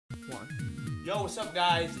Yo, what's up,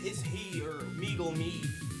 guys? It's he or Meegle me.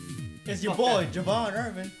 It's your boy, Javon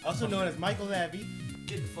Irvin, also known as Michael Labby.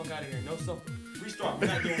 Get the fuck out of here. No stuff. Restart. We're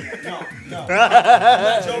not doing that. No. I'm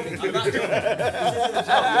not joking.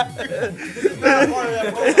 This is not a part of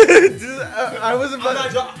that program. I wasn't about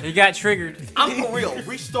I'm not joking. You got triggered. I'm for real.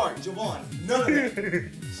 Restart. Javon. None of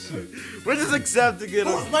that. We're just accepting it.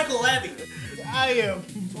 Who's Michael Labby? I am.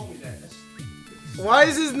 Who told me that? Why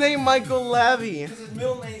is his name Michael Labby? Because his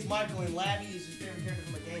middle name's Michael and Labby is his favorite character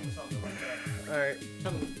from a game or something like that. Alright.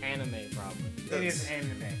 Some anime, probably. It is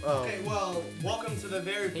anime. Oh. Okay, well, welcome to the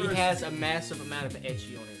very first... He has a massive amount of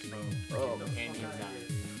etchy on his phone. Oh. And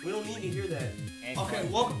inside. We don't need to hear that. And Okay,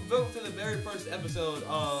 welcome to the very first episode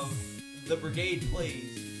of the Brigade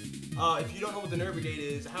Plays. If you don't know what the Nerd Brigade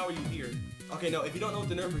is, how are you here? Okay, no, if you don't know what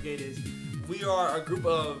the Nerd Brigade is, we are a group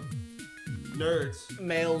of nerds,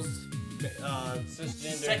 Males.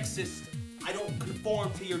 Cisgender. sexist. I don't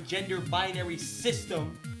conform to your gender binary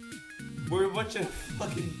system. We're a bunch of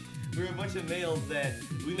males that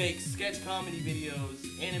we make sketch comedy videos,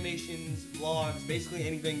 animations, vlogs, basically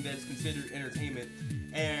anything that's considered entertainment.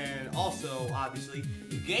 And also, obviously,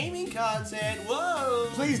 gaming content. Whoa!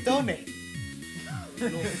 Please donate. We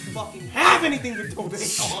don't fucking have anything to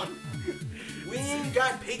donate on. We ain't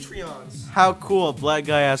got Patreons. How cool, a black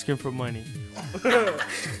guy asking for money.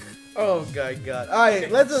 Oh God. Alright,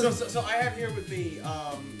 let's just... So I have here with me,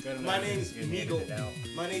 my name's Meegle.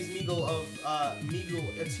 My name's Meegle of Meegle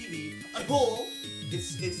TV.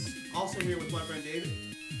 It's also here with my friend David.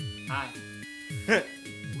 Hi. Well,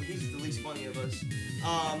 he's the least funny of us.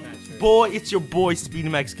 Boy, it's your boy, Speedy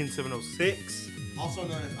Mexican 706. Also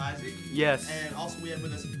known as Isaac. Yes. And also we have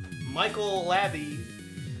with us Michael Labby,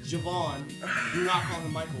 Javon. Do not call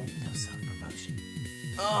him Michael. No self-promotion.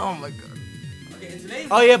 Oh my God. Okay, and today.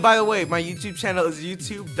 Oh yeah, by the way, my YouTube channel is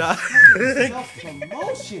YouTube.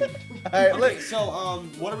 Self-promotion. Alright, Okay, so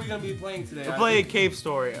what are we gonna be playing today? we're playing Cave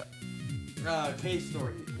Story. Cave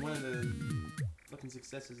Story. One of the fucking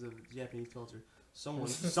successes of Japanese culture.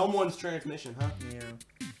 Someone's transmission, huh?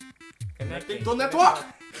 Yeah. Connecting. To network.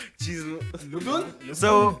 Jesus. Look.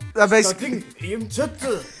 So, basically, it's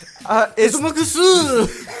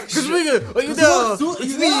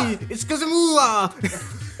It's Kazamura.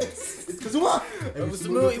 It's Kazuma. I was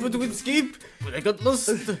able to escape, but I got lost.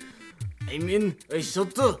 I'm in a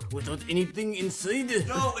shelter without anything inside.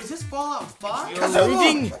 Yo, is this Fallout 5? You're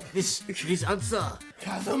reading this answer.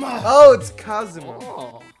 Kazuma. Oh, it's Kazuma.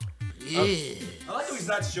 Oh. Yeah. I like how he's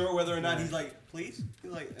not sure whether or not he's like, please.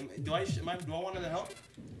 He's like, do I want him to help?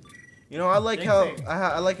 You know, I like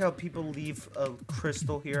how people leave a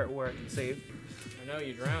crystal here where I can save. I know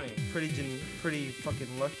you're drowning. Pretty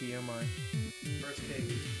fucking lucky am I. First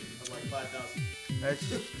cave of like 5,000. That's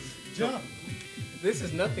just Jump. This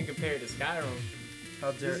is nothing compared to Skyrim.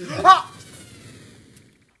 how dare.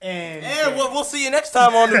 And we'll see you next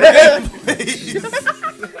time on the Brigade Plays.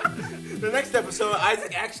 The next episode,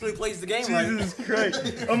 Isaac actually plays the game right. Jesus Christ!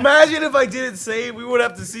 Imagine if I didn't save, we would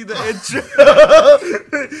have to see the intro.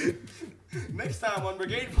 Next time on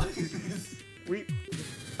Brigade Plays.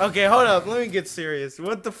 Okay, hold up. Let me get serious.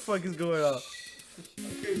 What the fuck is going on?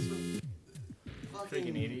 Okay, so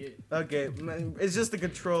Freaking idiot. Okay, it's just the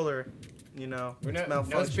controller. You know, We're it's no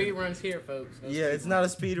malfunctioning. speed runs here, folks. No Yeah, speed it's not a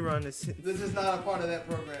speed run. It's. this is not a part of that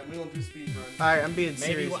program. We don't do speed runs. Alright, I'm being Maybe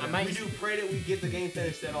serious. I now. might- We do pray that we get the game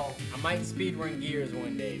finished at all. I might speed run Gears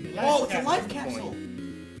one day. But Oh, it's a that's life the capsule.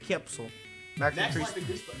 point. Capsule. Max Max life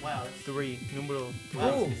increase. Wow. That's 3. Numero.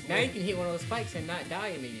 Wow. Ooh, now you can hit one of those spikes and not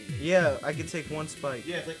die immediately. Yeah, I can take one spike.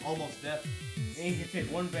 Yeah, it's like almost death. And you can take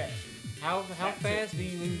one back. How fast do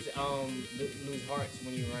you lose hearts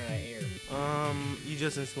when you run out of air? You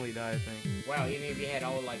just instantly die, I think. Wow, even if you had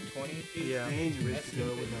all like 20, It's Yeah. dangerous That's to go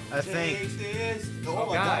with them. I think. Oh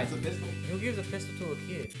my god, it's a pistol. who gives a pistol to a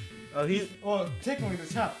kid? Oh, he's. Well, technically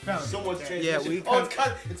the top found it. Someone's Okay. transmission. Yeah, we Oh,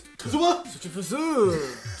 it's Kazuma.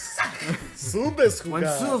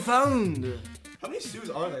 One found. How many Sues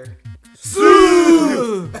are there?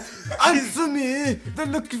 Answer me! They're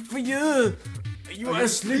looking for you. You are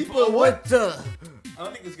asleep or what? I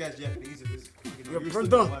don't think this guy's Japanese. If this fucking Your you're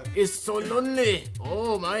brother sleeping is so lonely.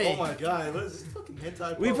 Oh my. Oh my god, what is this fucking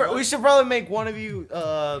hentai? We should probably make one of you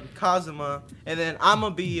Kazuma, and then I'm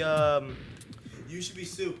gonna be You should be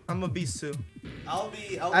Sue. I'm gonna be Sue. I'll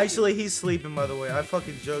be. Actually, he's sleeping, by the way. I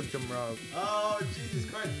fucking joked him, Rob. Oh Jesus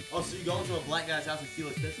Christ! Oh, so you go into a black guy's house and steal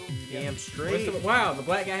his pistol? Damn straight. Wow, the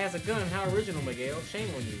black guy has a gun. How original, Miguel. Shame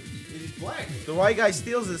on you. He's black. The white guy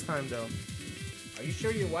steals this time, though. Are you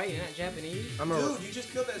sure you're white and not Japanese? I'm a. Dude, you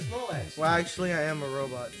just killed that Snorlax. Well, actually, I am a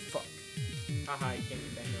robot. Fuck. Haha, you can't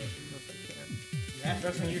get back up. You have to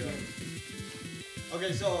That's when you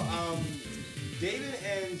Okay, so David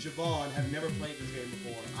and Javon have never played this game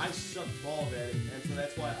before. I suck balls at it, and so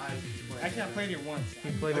that's why I play. I can't play it once. He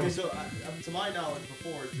played Okay, it. so to my knowledge,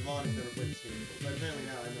 before Javon has never played this game before, but apparently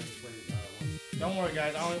now I know he's played it once. Don't worry,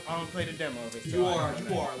 guys. I don't play the demo of it. so You I are don't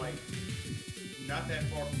know. like not that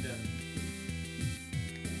far from death.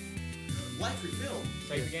 Life refilled.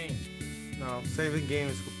 Save the game. No, saving game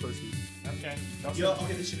is for pussies. Okay. Yo,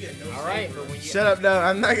 okay, this should be a no All right, save. but when you Shut up, no.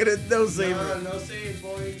 I'm not gonna no save No, it. no save,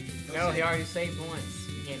 boy. no, he save. already saved once.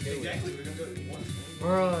 You can't do Exactly, we're gonna go to one.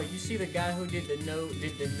 Bro, you see the guy who did the no.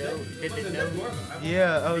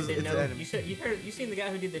 Yeah, I was. Did It's the no. enemy. You seen the guy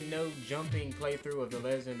who did the no jumping playthrough of the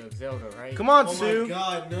Legend of Zelda, right? Come on, Oh Sue. my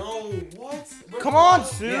god, no. What? Come on,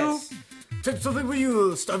 Sue. Yes. Take something with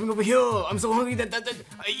you. Starving over here. I'm so hungry that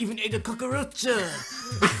I even ate a cockroach.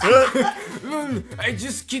 I'm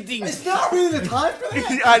just kidding. It's not really the time for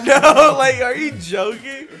that. I know. Like, are you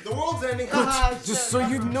joking? The world's ending. But just so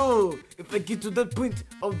you know, if I get to that point,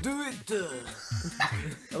 I'll do it.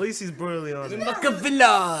 At least he's brutally In honest. Maka Oh my Village.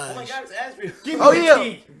 god, it's Asbury. Oh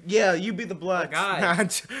yeah, yeah. You beat the black. Oh,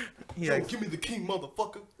 God. Yeah. Yo, give me the king,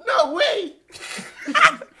 motherfucker. No way.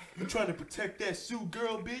 You trying to protect that Sue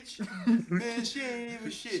girl, bitch? Man, she ain't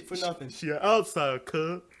even shit for nothing. She an outsider,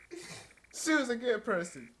 cuz. Sue's a good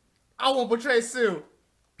person. I won't betray Sue.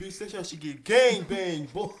 Bitch, that's how she get gang bang,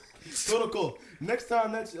 boy. Protocol. Next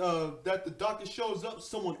time that the doctor shows up,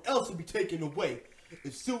 someone else will be taken away.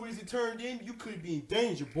 If Sue isn't turned in, you could be in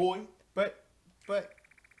danger, boy. But.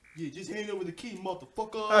 Yeah, just hand over the key,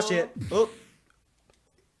 motherfucker. Oh shit. Oh.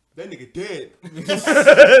 That nigga dead.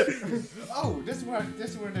 Oh, this is where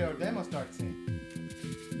the demo starts in.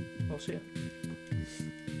 Oh shit.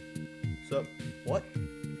 What's up? What?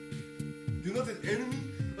 You know that enemy?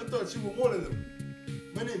 I thought you were one of them.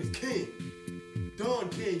 My name is King. Don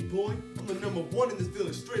King, boy. I'm the #1 in this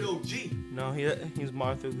village, straight OG. No, he's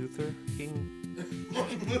Martin Luther King.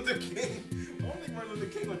 Martin Luther King. I don't think Martin Luther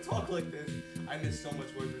King would talk like this. I missed so much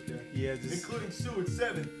work with that. Yeah, just. Including Sue at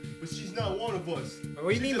 7, but she's not one of us. What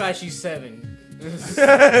do you mean by she's 7?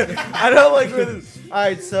 I don't like where this. All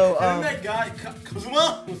right, so And that guy,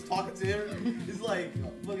 Kazuma, was talking to him. It's like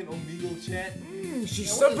fucking Meegle chat. She's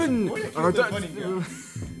Yeah, what is- 7. what is Or the that- bunny girl?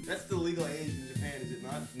 That's the legal age in Japan, is it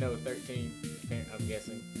not? No, 13. I'm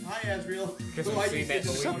guessing. Hi, Asriel. Because Who we've are seen you that,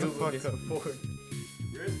 but we Shut the Googled fuck this up. before.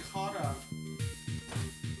 Where's Kara?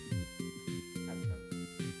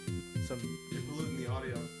 some. You're polluting the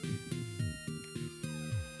audio.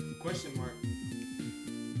 Question mark.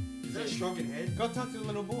 Is that a shrunken head? Go talk to the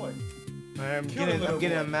little boy. I'm Kill the getting little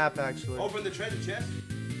a boy. map actually. Over in the treasure chest?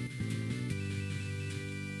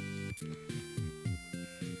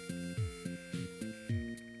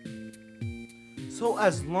 So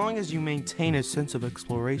as long as you maintain a sense of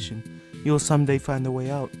exploration, you'll someday find the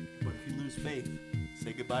way out. But if you lose faith,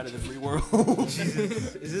 say goodbye to the free world.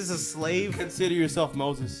 Is this a slave? Consider yourself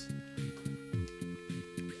Moses.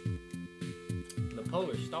 The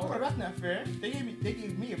Polar Oh, Star. that's not fair. They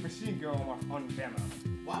gave me a machine girl on the demo.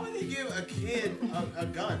 Why would they give a kid a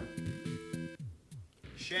gun?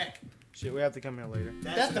 Shaq. Shit, we have to come here later.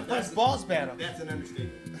 That's the first boss battle. That's an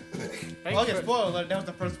understatement. Thanks Okay, for- spoiler alert, that was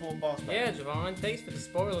the first boss battle. Yeah, Javon, thanks for the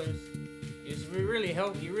spoilers. You really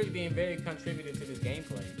help. You're really being very contributed to this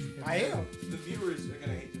gameplay. I am. The viewers are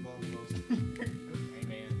gonna hate Javon the most. Hey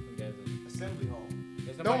man, who doesn't? Assembly hall.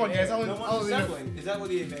 There's No nobody one there. gets only. No one's only assembling. Is that what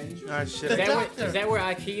the Avengers? Ah Is shit. The that, doctor. where, is that where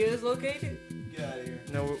IKEA is located? Get out of here.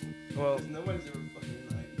 No, well, Because nobody's ever fucking in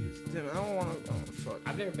the ideas. damn it, I don't want to. Oh fuck.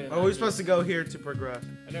 I've never been. in Oh, we're IKEA. supposed to go here to progress.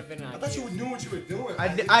 I've never been. In I thought you IKEA. knew what you were doing.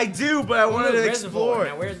 I do, but I Well, wanted look, to reservoir. explore.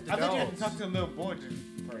 Now where's the I think you have to dogs? talk to the little boy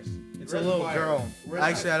first. It's a little Reservoir. girl. Reservoir.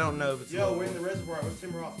 Actually, I don't know if it's. a Yo, little we're in the girl. reservoir. What's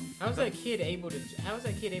Timber off? How's that kid able to? How is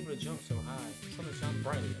that kid able to jump so high? Something shines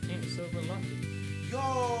brightly. Damn, it's silver lucky. Yo,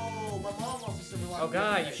 my mom lost a silver lining. Oh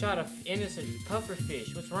God, you shot a innocent puffer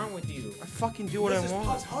fish. What's wrong with you? I fucking do what This I is want.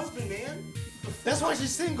 Puff's husband, man. That's why she's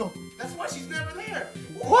single. That's why she's never there.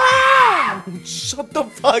 Wow! Shut the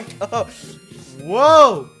fuck up.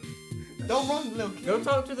 Whoa! Don't run, little kid. Go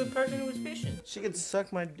talk to the person who was fishing. She could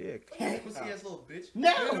suck my dick. Pussy ass little bitch. No.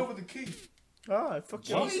 Hand over the key. Ah, fuck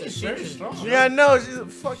you. Jesus, She's very Jesus. strong. Yeah, no, she's a,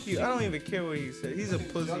 fuck you. I don't even care what he said. He's a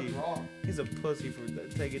She's pussy. wrong. He's a pussy for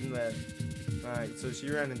taking that. Alright, so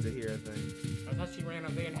she ran into here, I think. I thought she ran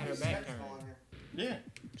up there and had her back turned. Yeah.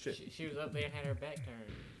 Shit. She was up there and had her back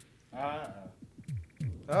turned.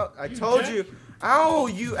 Oh, I You told jack. you. Ow,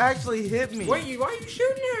 you actually hit me. Why are you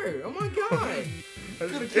shooting her? Oh my God!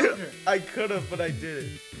 Could've killed her. I could have, but I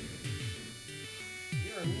didn't.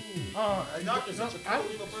 You're mean. The doctor's such a cool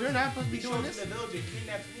legal person. You're not supposed to be He doing shows this. in the village and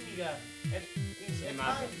kidnaps Mimi guy. And In at my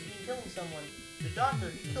times he's killing someone. The doctor,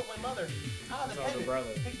 he killed my mother. Ah, the It's older pendant. brother.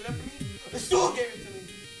 Picked it up for me. The stool gave it to me.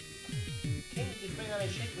 Can't just bring out that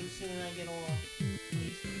shit when I get all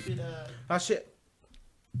stupid, Oh shit.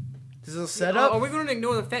 This is a Are setup? we going to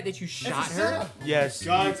ignore the fact that you shot her? Yes.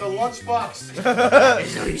 God, it's a lunchbox.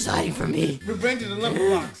 There's no use hiding from me. We bring to the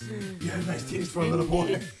lunchbox. You have nice titties for a little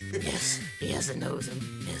boy. Yes, he has a nose of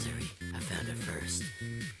misery. I found it first.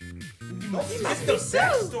 It's the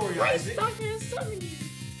sex story, Isaac.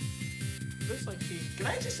 Looks like she's... Can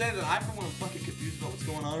I just say that I, for one, am fucking confused about what's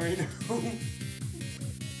going on right now?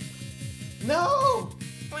 No!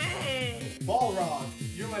 Balrog,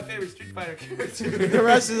 you're my favorite Street Fighter character. The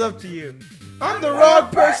rest is up to you. I'm the wrong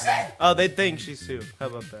person! Oh, they think she's Sue. How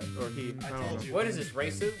about that? Or he. I don't know. What is this,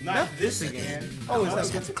 racist? Not this again. Oh, I is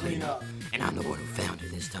get to clean up. And I'm the one who found her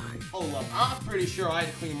this time. Hold up, I'm pretty sure I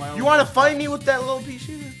had to clean my own. You want to fight me with that little pea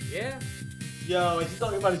shooter? Yeah. Yo, is he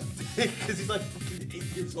talking about his dick? Because he's like fucking 8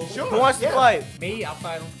 years old. Who wants to fight? Me, I'll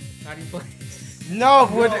fight him. How do you play? No,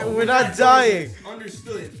 we're not dying.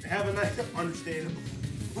 Understood. Have a nice understandable.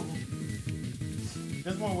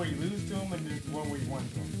 There's one where you lose to him and there's one where you won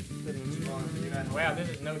to him. Wow, this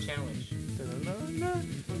is no challenge.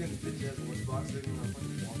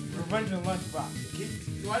 Revenge of the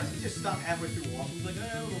lunchbox. Why does he just stop halfway through walking? He's like,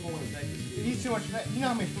 I don't know if I want to take this. He's too much. You know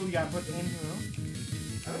how many food you gotta put in the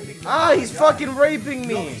room? Ah, he's fucking raping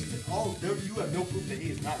No, me. you have no proof that he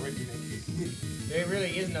is not raping me. There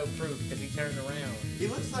really is no proof because he turned around. He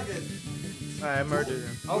looks like a. I murdered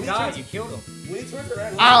him. Oh God, you killed him. When he turns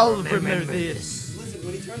around, I'll remember this. listen.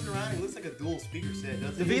 When he turns around, he looks like a dual speaker set.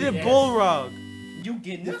 Doesn't he? Defeated Yes. Bullrog. You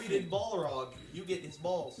get Defeated Balrog. You get his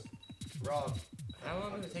balls. Rog. How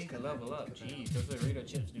long does it take to level up? Jeez, those Dorito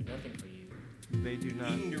chips do nothing for you. They do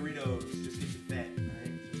not. Eating Doritos just gets you fat.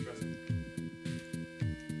 Alright? Just trust me.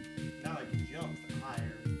 Now I can jump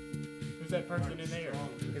higher. Who's that person in there?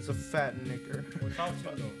 It's a fat nicker. We'll talk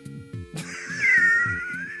to them.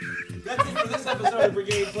 That's it for this episode of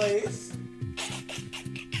Brigade Plays.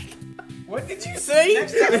 What did you say?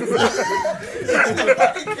 Next time.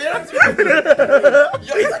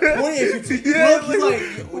 Yo, he's like pointing at you. Yeah, Look, he's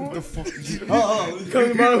like, what the fuck?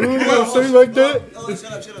 Coming by who? You gonna say like that? Oh,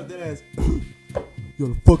 shut up, dead ass. Yo,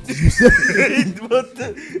 the fuck did you say? What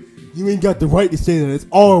the? You ain't got the right to say that. It's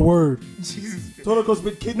our word. Jesus. Tonako's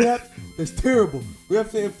been kidnapped? That's terrible. We have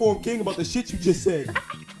to inform King about the shit you just said.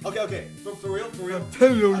 Okay. For real. Tell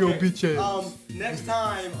him your Okay, bitch ass. Next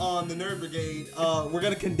time on the Nerd Brigade, we're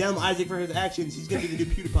gonna condemn Isaac for his actions. He's gonna be the new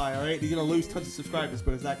PewDiePie, alright? He's gonna lose tons of subscribers,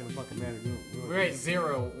 but it's not gonna fucking matter. We're at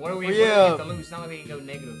 0. What do we Yeah. have to lose? It's not like we can go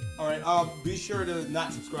negative. Alright, be sure to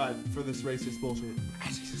not subscribe for this racist bullshit.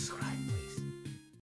 Subscribe.